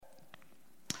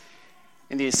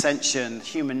In the ascension,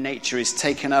 human nature is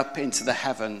taken up into the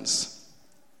heavens.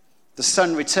 The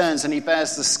Son returns and he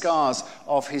bears the scars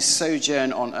of his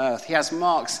sojourn on earth. He has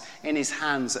marks in his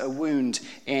hands, a wound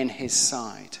in his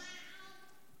side.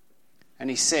 And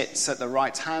he sits at the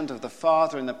right hand of the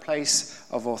Father in the place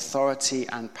of authority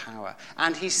and power.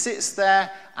 And he sits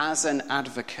there as an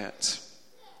advocate.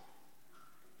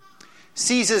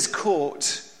 Caesar's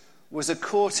court was a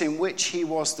court in which he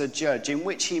was the judge, in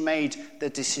which he made the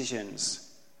decisions.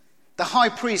 The high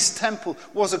priest's temple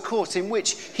was a court in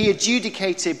which he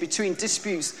adjudicated between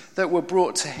disputes that were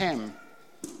brought to him.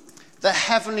 The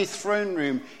heavenly throne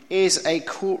room is a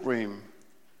courtroom.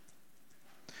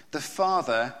 The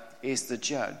Father is the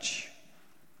judge,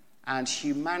 and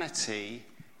humanity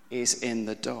is in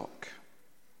the dock.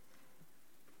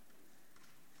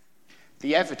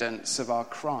 The evidence of our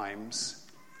crimes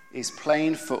is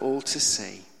plain for all to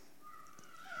see.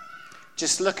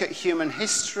 Just look at human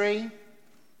history.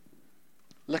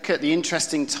 Look at the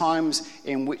interesting times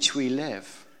in which we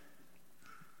live.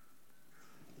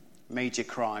 Major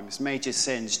crimes, major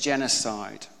sins,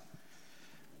 genocide.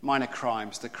 Minor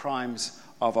crimes, the crimes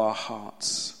of our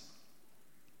hearts.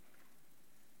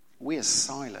 We are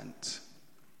silent.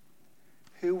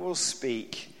 Who will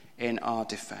speak in our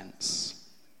defense?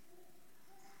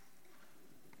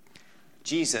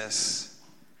 Jesus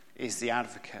is the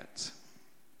advocate.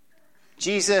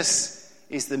 Jesus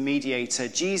is the mediator.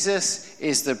 Jesus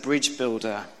is the bridge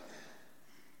builder.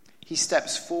 He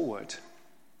steps forward.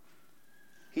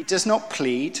 He does not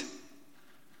plead.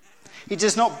 He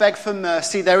does not beg for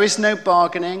mercy. There is no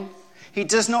bargaining. He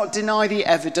does not deny the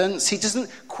evidence. He doesn't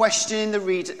question the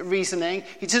reasoning.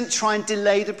 He doesn't try and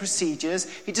delay the procedures.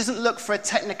 He doesn't look for a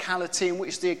technicality in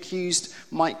which the accused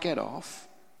might get off.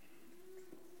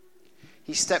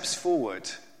 He steps forward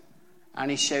and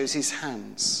he shows his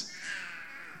hands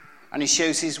and he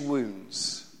shows his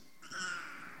wounds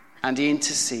and he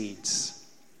intercedes.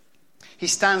 He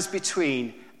stands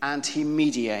between and he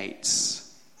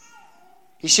mediates.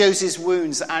 He shows his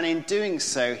wounds, and in doing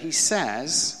so he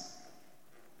says,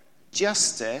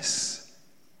 justice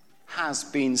has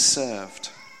been served.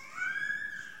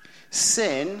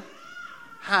 Sin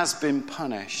has been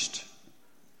punished.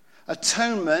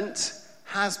 Atonement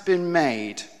has been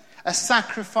made. A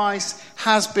sacrifice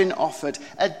has been offered.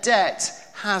 A debt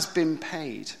has been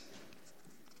paid.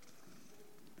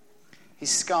 His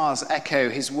scars echo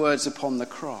his words upon the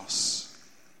cross.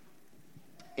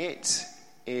 It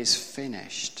is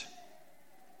finished.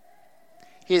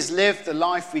 He has lived the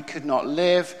life we could not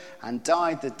live and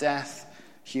died the death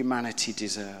humanity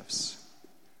deserves.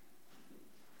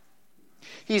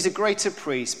 He is a greater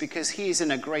priest because he is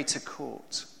in a greater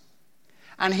court.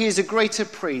 And he is a greater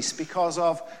priest because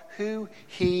of who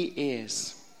he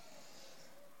is.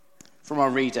 From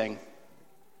our reading,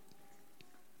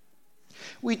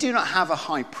 we do not have a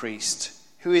high priest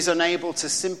who is unable to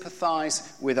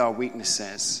sympathize with our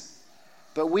weaknesses,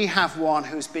 but we have one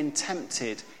who's been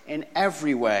tempted in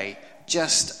every way,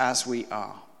 just as we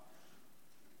are.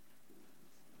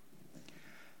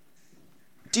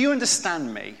 Do you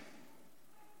understand me?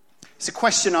 It's a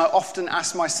question I often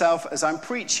ask myself as I'm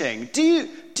preaching. Do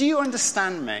you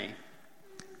understand me?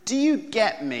 Do you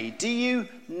get me? Do you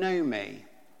know me?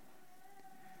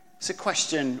 It's a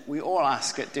question we all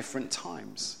ask at different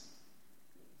times.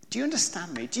 Do you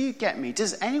understand me? Do you get me?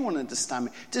 Does anyone understand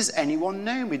me? Does anyone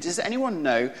know me? Does anyone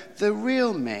know the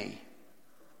real me?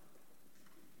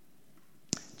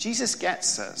 Jesus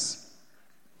gets us.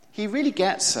 He really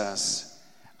gets us.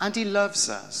 And he loves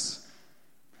us.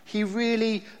 He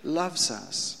really loves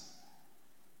us.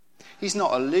 He's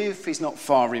not aloof. He's not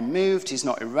far removed. He's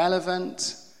not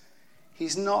irrelevant.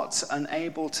 He's not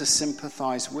unable to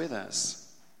sympathize with us.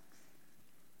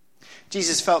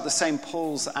 Jesus felt the same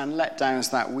pulls and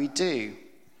letdowns that we do.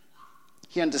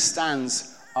 He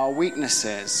understands our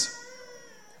weaknesses.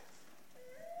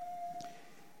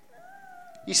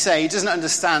 You say he doesn't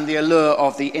understand the allure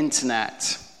of the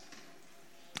internet.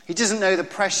 He doesn't know the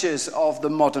pressures of the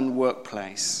modern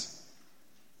workplace.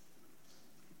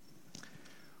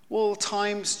 Well,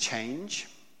 times change,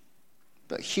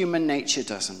 but human nature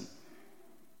doesn't.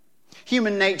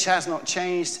 Human nature has not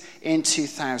changed in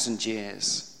 2,000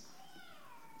 years.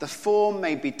 The form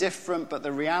may be different, but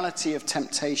the reality of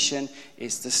temptation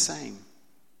is the same.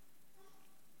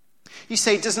 You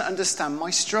say he doesn't understand my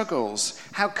struggles.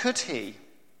 How could he?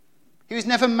 He was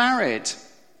never married.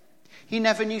 He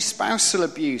never knew spousal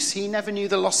abuse. He never knew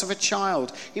the loss of a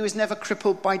child. He was never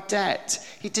crippled by debt.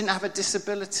 He didn't have a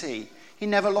disability. He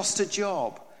never lost a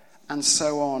job. And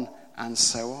so on and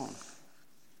so on.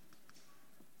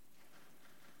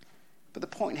 But the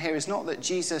point here is not that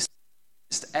Jesus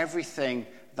everything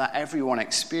that everyone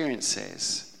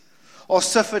experiences, or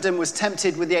suffered and was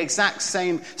tempted with the exact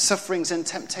same sufferings and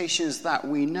temptations that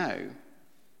we know.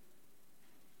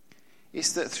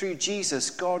 It's that through Jesus,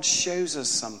 God shows us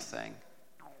something,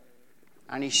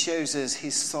 and he shows us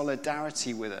his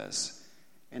solidarity with us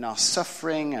in our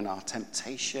suffering and our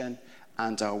temptation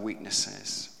and our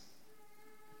weaknesses.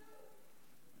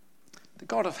 The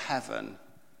God of heaven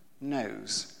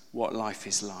knows what life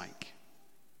is like.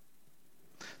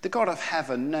 The God of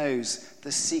heaven knows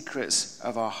the secrets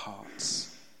of our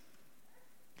hearts.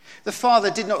 The Father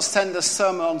did not send the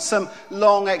Son on some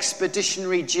long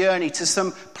expeditionary journey to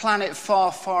some planet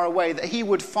far, far away that he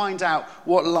would find out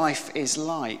what life is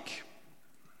like.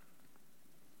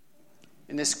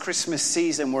 In this Christmas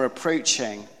season we're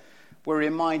approaching, we're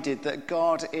reminded that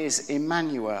God is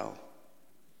Emmanuel,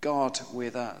 God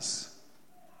with us.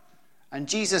 And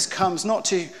Jesus comes not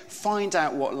to find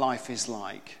out what life is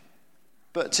like,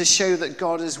 but to show that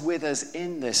God is with us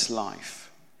in this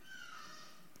life,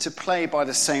 to play by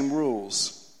the same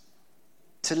rules,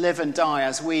 to live and die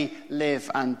as we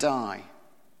live and die,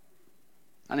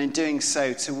 and in doing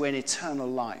so to win eternal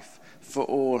life for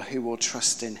all who will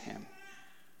trust in him.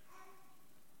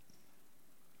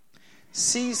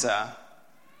 Caesar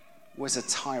was a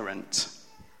tyrant.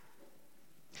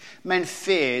 Men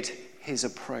feared his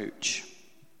approach.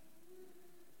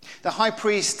 The high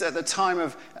priest at the time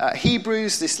of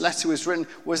Hebrews, this letter was written,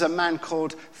 was a man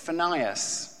called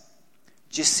Phinehas.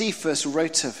 Josephus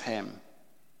wrote of him.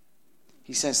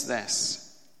 He says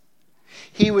this: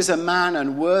 "He was a man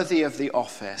unworthy of the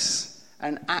office,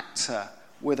 an actor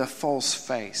with a false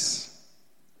face."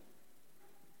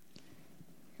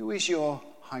 Who is your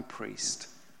high priest?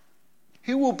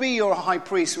 Who will be your high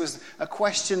priest was a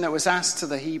question that was asked to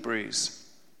the Hebrews.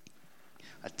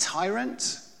 A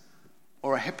tyrant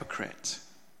or a hypocrite?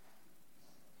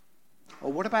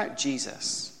 Or what about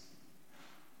Jesus?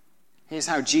 Here's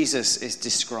how Jesus is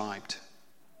described.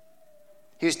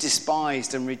 He was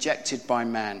despised and rejected by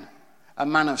men, a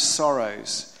man of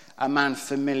sorrows, a man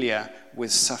familiar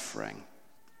with suffering.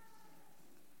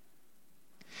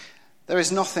 There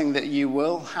is nothing that you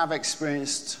will have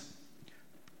experienced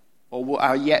or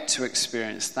are yet to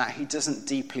experience that he doesn't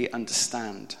deeply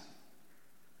understand.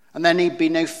 And there need be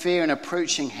no fear in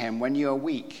approaching him when you are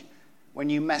weak, when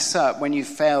you mess up, when you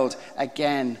failed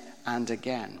again and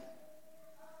again.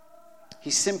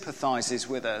 He sympathizes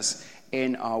with us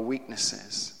in our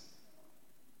weaknesses.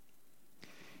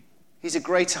 He's a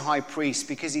greater high priest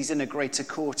because he's in a greater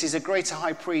court. He's a greater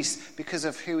high priest because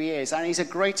of who he is. And he's a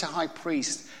greater high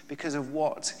priest because of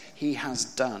what he has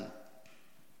done.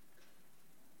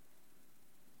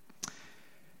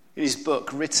 In his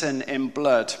book, Written in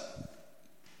Blood,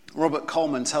 Robert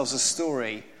Coleman tells a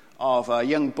story of a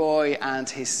young boy and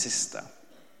his sister.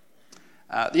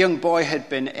 The young boy had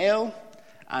been ill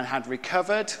and had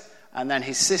recovered, and then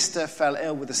his sister fell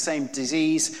ill with the same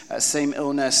disease, same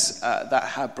illness that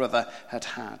her brother had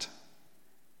had.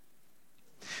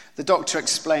 The doctor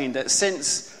explained that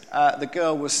since the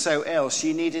girl was so ill,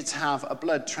 she needed to have a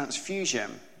blood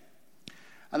transfusion.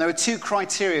 And there were two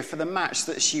criteria for the match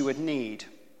that she would need.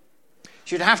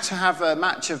 She would have to have a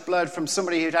match of blood from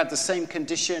somebody who'd had the same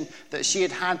condition that she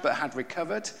had had but had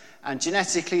recovered, and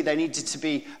genetically they needed to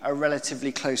be a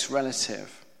relatively close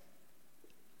relative.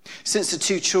 Since the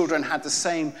two children had the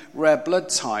same rare blood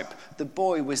type, the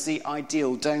boy was the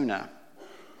ideal donor.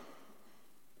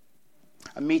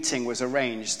 A meeting was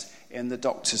arranged in the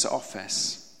doctor's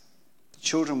office. The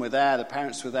children were there, the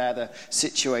parents were there, the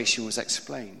situation was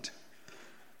explained.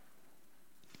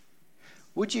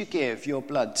 "Would you give your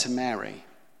blood to Mary?"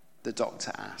 the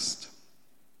doctor asked.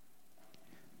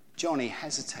 Johnny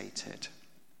hesitated.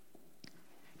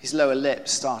 His lower lip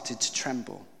started to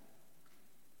tremble.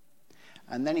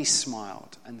 And then he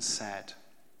smiled and said,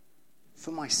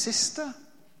 "For my sister?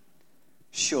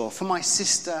 Sure, for my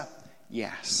sister,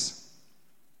 yes."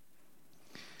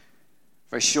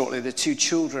 Very shortly, the two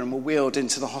children were wheeled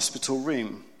into the hospital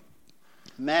room.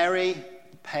 Mary,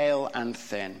 pale and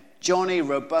thin. Johnny,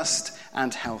 robust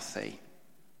and healthy.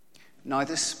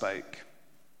 Neither spoke.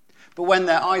 But when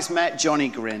their eyes met, Johnny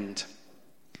grinned.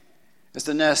 As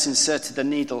the nurse inserted the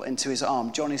needle into his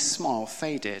arm, Johnny's smile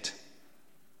faded.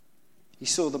 He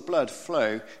saw the blood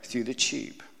flow through the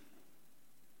tube.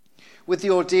 With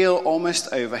the ordeal almost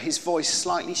over, his voice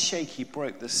slightly shaky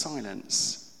broke the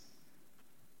silence.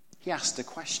 He asked a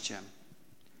question.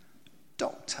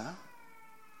 "Doctor,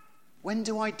 when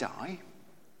do I die?"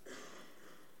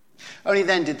 Only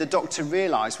then did the doctor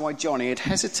realize why Johnny had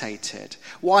hesitated,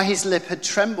 why his lip had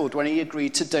trembled when he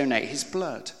agreed to donate his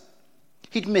blood.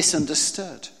 He'd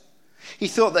misunderstood. He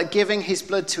thought that giving his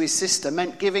blood to his sister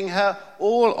meant giving her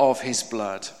all of his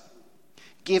blood,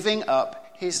 giving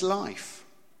up his life.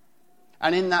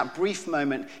 And in that brief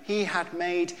moment, he had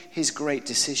made his great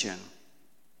decision.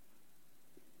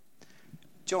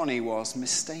 Johnny was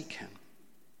mistaken.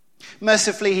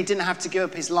 Mercifully, he didn't have to give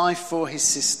up his life for his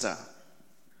sister.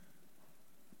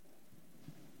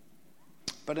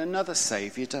 But another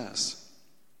Saviour does.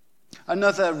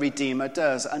 Another Redeemer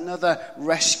does. Another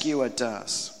Rescuer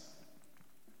does.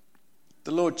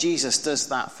 The Lord Jesus does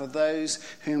that for those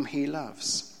whom he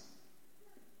loves.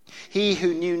 He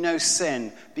who knew no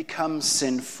sin becomes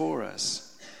sin for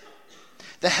us.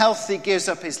 The healthy gives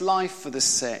up his life for the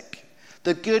sick.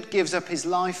 The good gives up his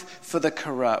life for the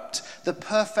corrupt. The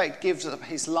perfect gives up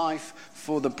his life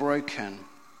for the broken.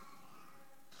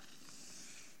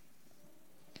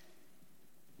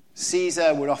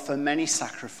 Caesar would offer many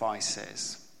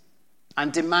sacrifices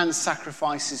and demand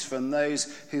sacrifices from those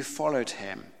who followed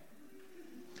him.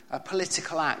 A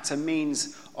political act, a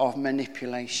means of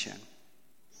manipulation.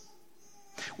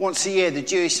 Once a year, the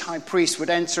Jewish high priest would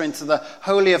enter into the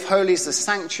Holy of Holies, the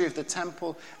sanctuary of the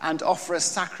temple, and offer a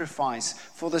sacrifice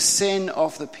for the sin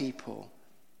of the people.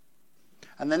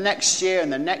 And the next year,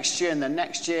 and the next year, and the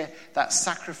next year, that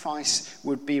sacrifice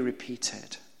would be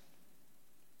repeated.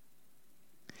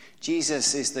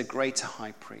 Jesus is the greater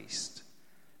high priest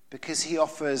because he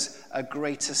offers a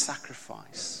greater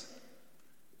sacrifice.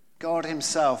 God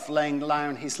himself laying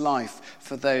down his life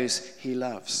for those he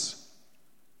loves.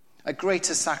 A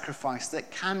greater sacrifice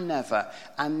that can never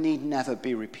and need never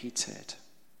be repeated.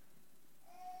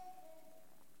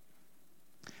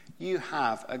 You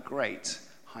have a great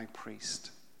high priest.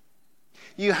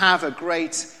 You have a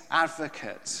great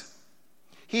advocate.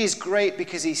 He is great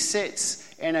because he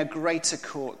sits in a greater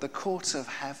court, the court of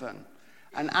heaven,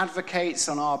 and advocates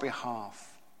on our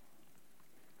behalf.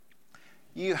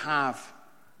 You have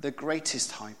the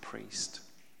greatest high priest.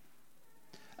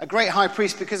 A great high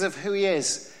priest because of who he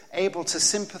is, able to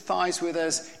sympathize with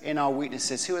us in our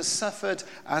weaknesses, who has suffered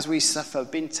as we suffer,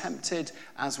 been tempted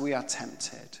as we are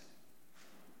tempted.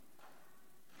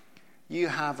 You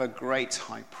have a great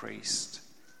high priest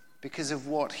because of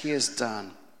what he has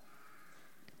done.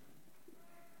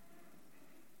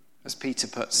 As Peter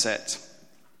puts it,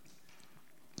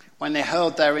 when they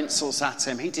hurled their insults at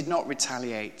him, he did not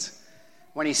retaliate.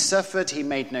 When he suffered, he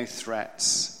made no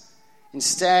threats.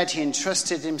 Instead, he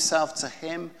entrusted himself to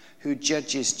him who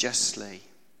judges justly.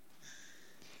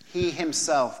 He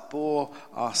himself bore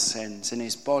our sins in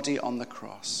his body on the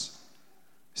cross,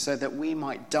 so that we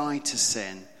might die to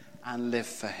sin and live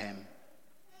for him.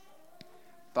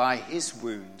 By his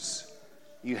wounds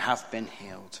you have been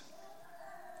healed.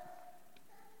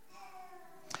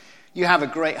 You have a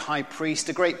great high priest,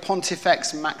 a great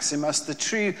Pontifex Maximus, the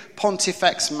true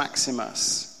Pontifex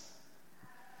Maximus.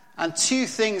 And two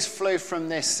things flow from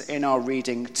this in our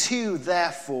reading, two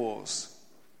therefores.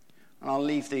 And I'll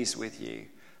leave these with you.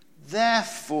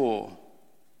 Therefore,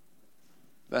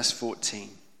 verse 14.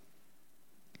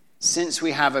 Since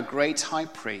we have a great high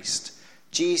priest,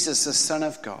 Jesus the Son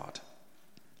of God,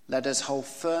 let us hold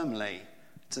firmly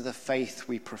to the faith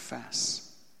we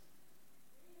profess.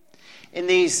 In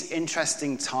these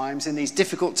interesting times, in these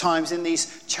difficult times, in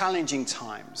these challenging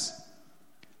times,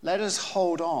 let us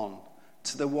hold on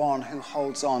to the one who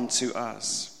holds on to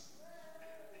us.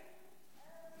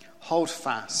 Hold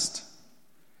fast.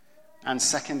 And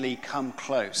secondly, come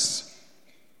close.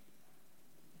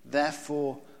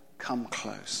 Therefore, come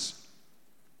close.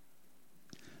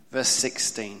 Verse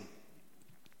 16.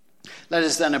 Let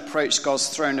us then approach God's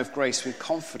throne of grace with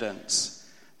confidence,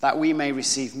 that we may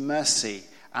receive mercy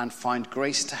and find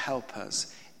grace to help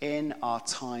us in our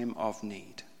time of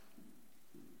need.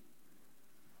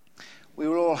 We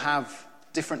will all have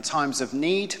different times of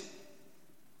need.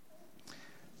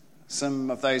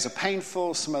 Some of those are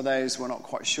painful, some of those we're not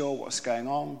quite sure what's going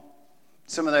on.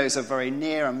 Some of those are very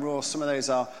near and raw, some of those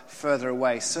are further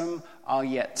away, some are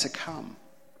yet to come.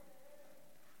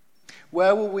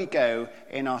 Where will we go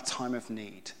in our time of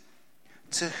need?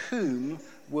 To whom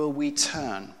will we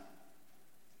turn?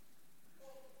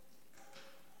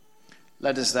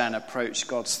 Let us then approach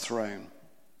God's throne,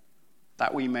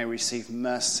 that we may receive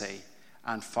mercy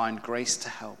and find grace to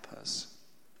help us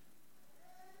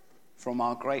from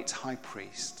our great high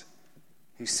priest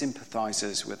who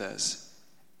sympathizes with us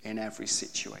in every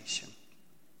situation.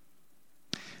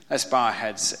 Let's bow our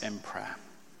heads in prayer.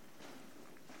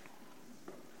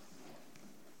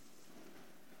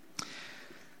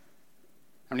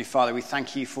 Heavenly Father, we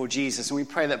thank you for Jesus, and we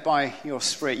pray that by your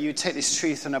Spirit you take this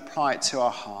truth and apply it to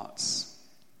our hearts.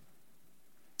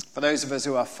 For those of us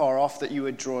who are far off, that you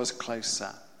would draw us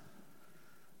closer.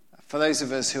 For those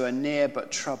of us who are near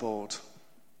but troubled,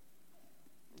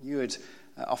 you would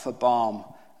offer balm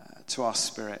to our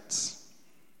spirits.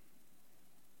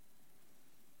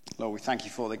 Lord, we thank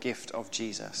you for the gift of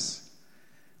Jesus.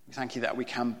 We thank you that we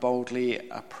can boldly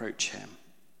approach him.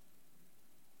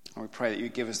 And we pray that you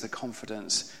give us the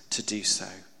confidence to do so.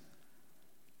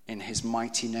 In his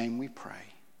mighty name we pray.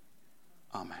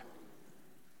 Amen.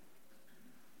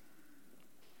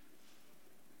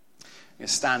 I'm going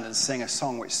to stand and sing a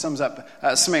song which sums up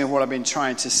something of what I've been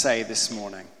trying to say this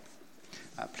morning.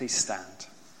 Please stand.